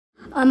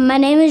My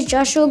name is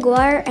Joshua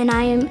Aguirre and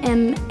I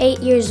am 8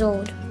 years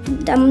old.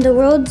 I'm the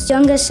world's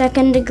youngest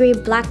second-degree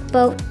black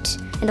belt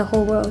in the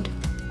whole world.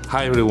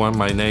 Hi everyone,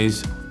 my name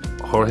is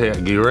Jorge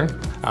Aguirre.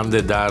 I'm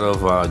the dad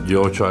of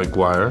Joshua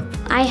Aguirre.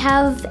 I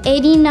have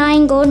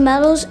 89 gold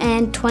medals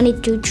and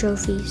 22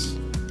 trophies.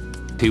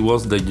 He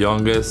was the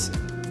youngest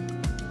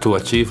to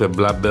achieve a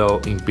black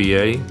belt in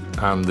PA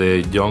and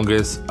the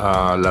youngest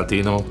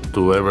Latino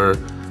to ever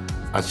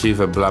achieve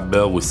a black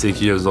belt with 6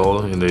 years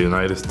old in the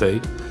United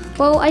States.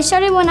 Well, I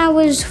started when I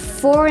was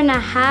 4 and a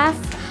half.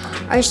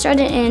 I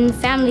started in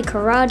family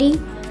karate.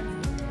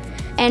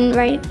 And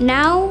right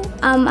now,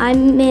 I'm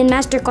in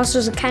Master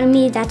Costa's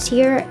Academy, that's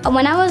here.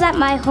 When I was at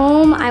my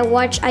home,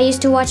 I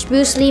used to watch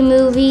Bruce Lee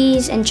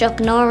movies and Chuck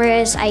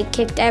Norris. I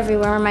kicked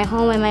everywhere in my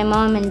home, and my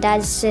mom and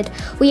dad said,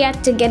 we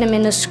had to get him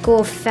into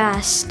school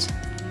fast.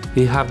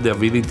 He had the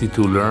ability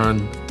to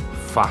learn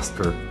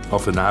faster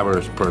of an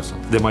average person.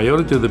 The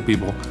majority of the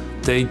people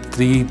take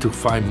 3 to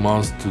 5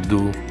 months to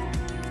do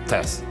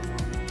tests.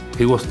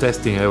 He was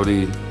testing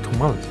every 2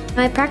 months.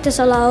 I practice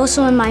a lot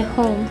also in my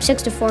home,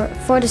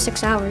 4 to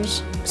 6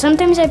 hours.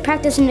 Sometimes I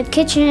practice in the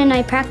kitchen and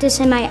I practice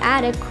in my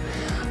attic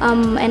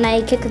and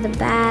I kick the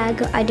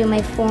bag, I do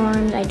my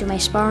forms, I do my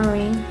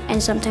sparring,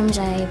 and sometimes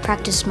I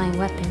practice my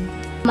weapon.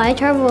 I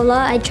travel a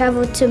lot. I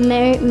travel to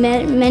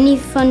many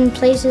fun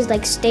places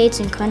like states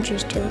and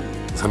countries too.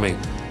 I mean,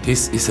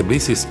 it's a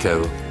busy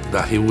schedule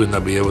that he would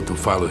not be able to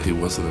follow if he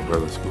was in a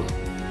private school.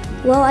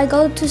 Well, I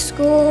go to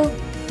school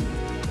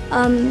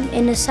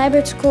in a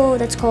cyber school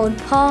that's called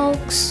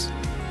palcs,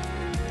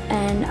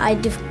 and I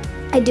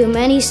do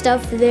many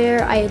stuff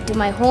there. I do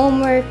my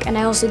homework and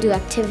I also do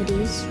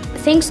activities.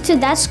 Thanks to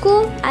that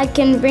school, I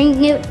can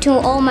bring it to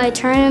all my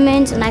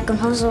tournaments and I can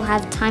also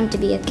have time to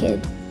be a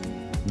kid.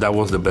 That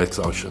was the best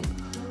option,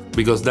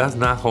 because that's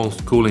not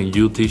homeschooling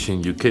you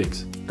teaching you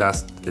kicks.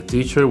 That's a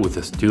teacher with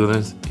the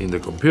students in the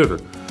computer.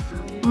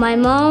 My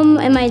mom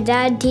and my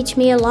dad teach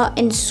me a lot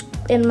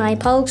in my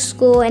public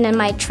school and in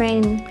my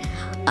training.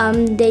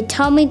 They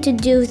tell me to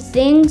do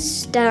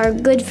things that are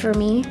good for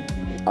me.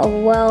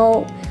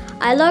 Well,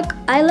 I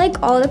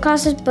like all the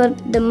classes,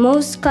 but the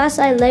most class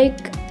I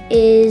like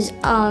is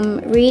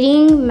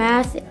reading,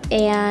 math,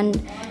 and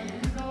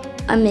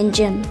I'm in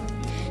gym.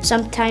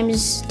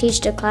 Sometimes teach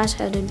the class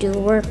how to do a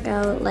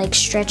workout, like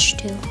stretch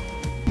too.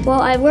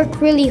 Well, I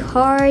work really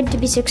hard to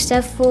be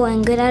successful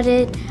and good at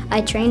it.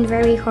 I train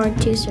very hard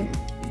too, sir.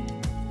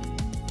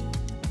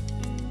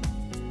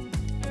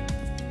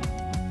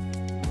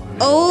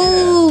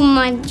 Oh,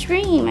 my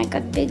dream, I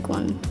got a big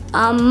one.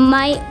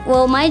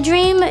 My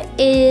dream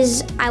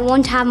is I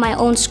want to have my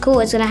own school.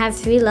 It's gonna have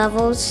 3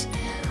 levels.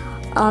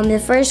 The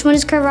first one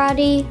is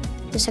karate,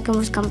 the second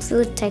one is kung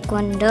fu,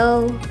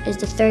 taekwondo is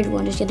the third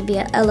one. There's gonna be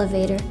an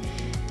elevator.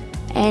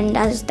 And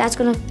that's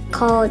gonna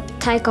call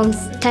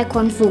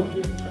taekwondo.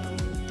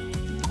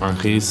 And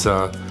he's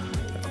a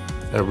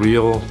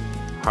real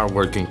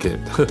hardworking kid.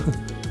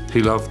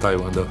 He loves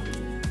taekwondo.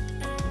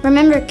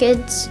 Remember,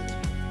 kids,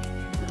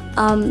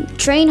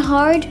 train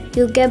hard,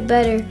 you'll get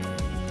better.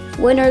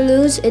 Win or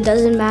lose, it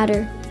doesn't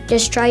matter.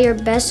 Just try your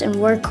best and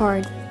work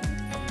hard.